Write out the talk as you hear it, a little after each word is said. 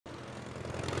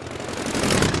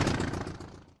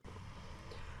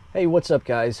Hey, what's up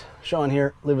guys? Sean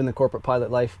here, living the corporate pilot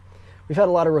life. We've had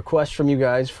a lot of requests from you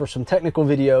guys for some technical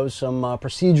videos, some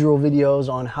procedural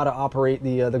videos on how to operate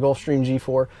the Gulfstream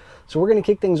G-IV. So we're going to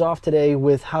kick things off today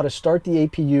with how to start the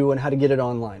APU and how to get it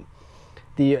online.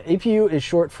 The APU is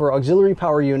short for Auxiliary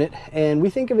Power Unit, and we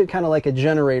think of it kind of like a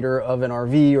generator of an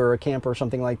RV or a camper or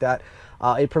something like that.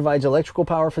 It provides electrical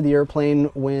power for the airplane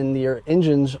when the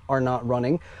engines are not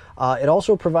running. It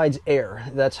also provides air.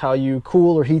 That's how you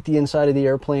cool or heat the inside of the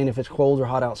airplane if it's cold or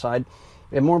hot outside.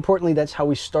 And more importantly, that's how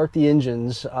we start the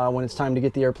engines when it's time to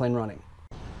get the airplane running.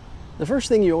 The first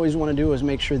thing you always want to do is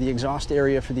make sure the exhaust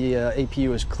area for the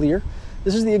APU is clear.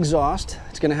 This is the exhaust.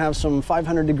 It's going to have some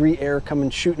 500-degree air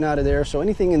coming shooting out of there, so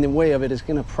anything in the way of it is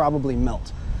going to probably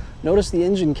melt. Notice the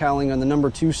engine cowling on the number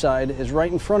 2 side is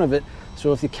right in front of it,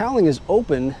 so if the cowling is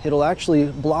open, it'll actually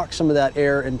block some of that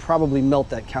air and probably melt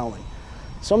that cowling.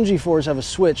 Some G4s have a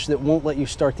switch that won't let you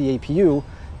start the APU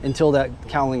until that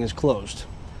cowling is closed.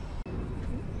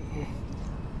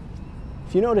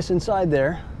 If you notice inside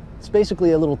there, it's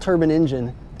basically a little turbine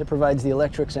engine that provides the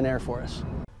electrics and air for us.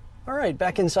 All right,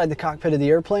 back inside the cockpit of the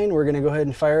airplane, we're going to go ahead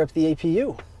and fire up the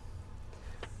APU.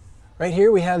 Right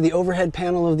here we have the overhead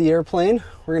panel of the airplane.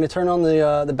 We're going to turn on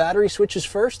the battery switches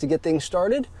first to get things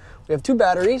started. We have 2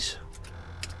 batteries.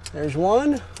 There's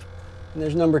one, and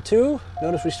there's number 2.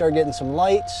 Notice we start getting some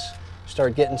lights,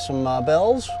 start getting some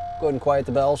bells. Go ahead and quiet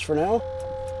the bells for now.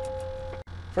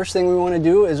 First thing we want to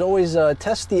do is always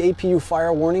test the APU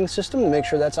fire warning system to make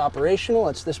sure that's operational.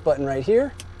 That's this button right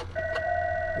here.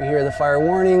 We hear the fire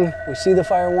warning, we see the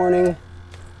fire warning.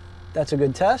 That's a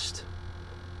good test.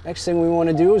 Next thing we want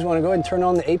to do is we want to go ahead and turn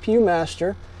on the APU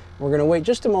master. We're going to wait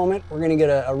just a moment. We're going to get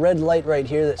a red light right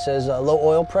here that says low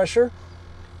oil pressure.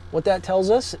 What that tells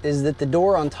us is that the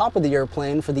door on top of the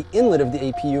airplane for the inlet of the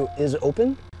APU is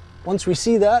open. Once we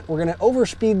see that, we're going to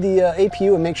overspeed the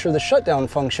APU and make sure the shutdown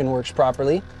function works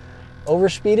properly.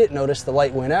 Overspeed it, notice the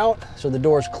light went out, so the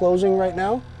door is closing right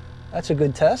now. That's a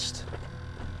good test.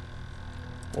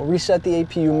 We'll reset the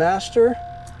APU master.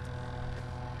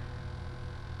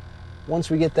 Once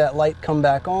we get that light come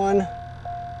back on,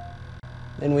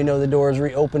 then we know the door is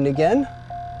reopened again.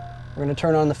 We're going to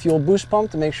turn on the fuel boost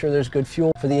pump to make sure there's good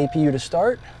fuel for the APU to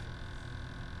start.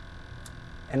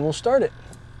 And we'll start it.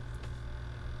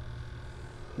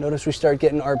 Notice we start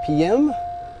getting RPM.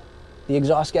 The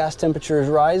exhaust gas temperature is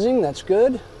rising, that's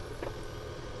good.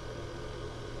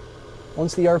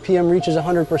 Once the RPM reaches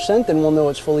 100%, then we'll know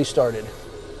it's fully started.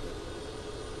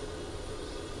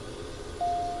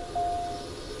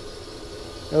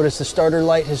 Notice the starter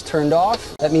light has turned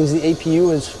off. That means the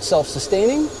APU is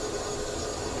self-sustaining.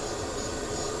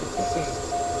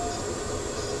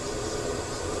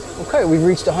 Okay, we've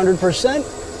reached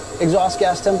 100%. Exhaust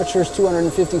gas temperature is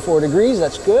 254 degrees,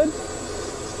 that's good.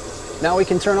 Now we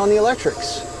can turn on the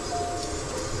electrics.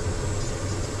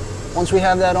 Once we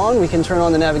have that on, we can turn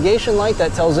on the navigation light.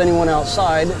 That tells anyone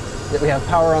outside that we have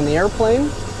power on the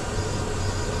airplane.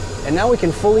 And now we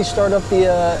can fully start up the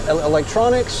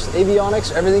electronics,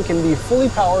 avionics, everything can be fully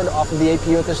powered off of the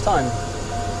APU at this time.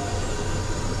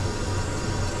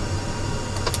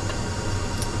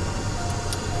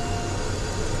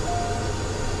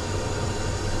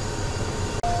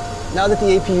 Now that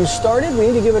the APU is started, we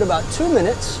need to give it about 2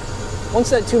 minutes.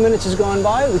 Once that 2 minutes has gone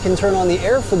by, we can turn on the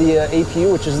air for the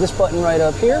APU, which is this button right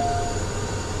up here.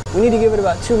 We need to give it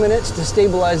about 2 minutes to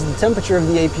stabilize the temperature of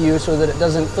the APU so that it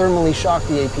doesn't thermally shock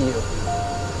the APU.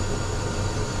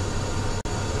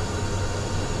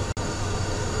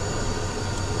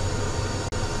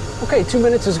 Okay, 2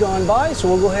 minutes has gone by, so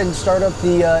we'll go ahead and start up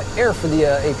the air for the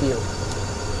APU.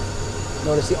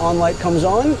 Notice the on light comes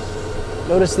on.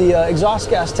 Notice the exhaust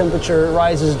gas temperature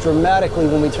rises dramatically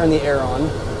when we turn the air on.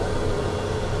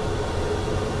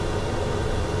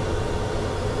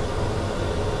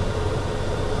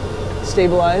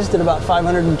 Stabilized at about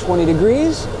 520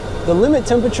 degrees. The limit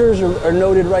temperatures are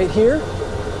noted right here.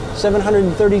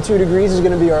 732 degrees is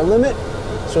going to be our limit.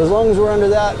 So as long as we're under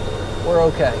that, we're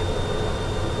okay.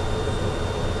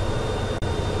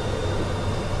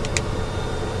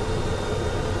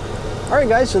 Alright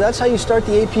guys, so that's how you start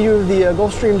the APU of the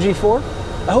Gulfstream G-IV.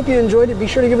 I hope you enjoyed it. Be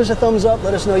sure to give us a thumbs up.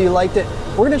 Let us know you liked it.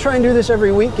 We're going to try and do this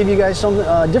every week, give you guys some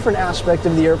different aspect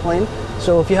of the airplane.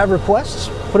 So if you have requests,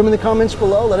 put them in the comments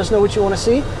below. Let us know what you want to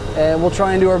see, and we'll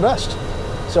try and do our best.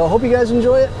 So I hope you guys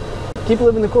enjoy it. Keep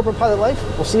living the corporate pilot life.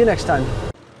 We'll see you next time.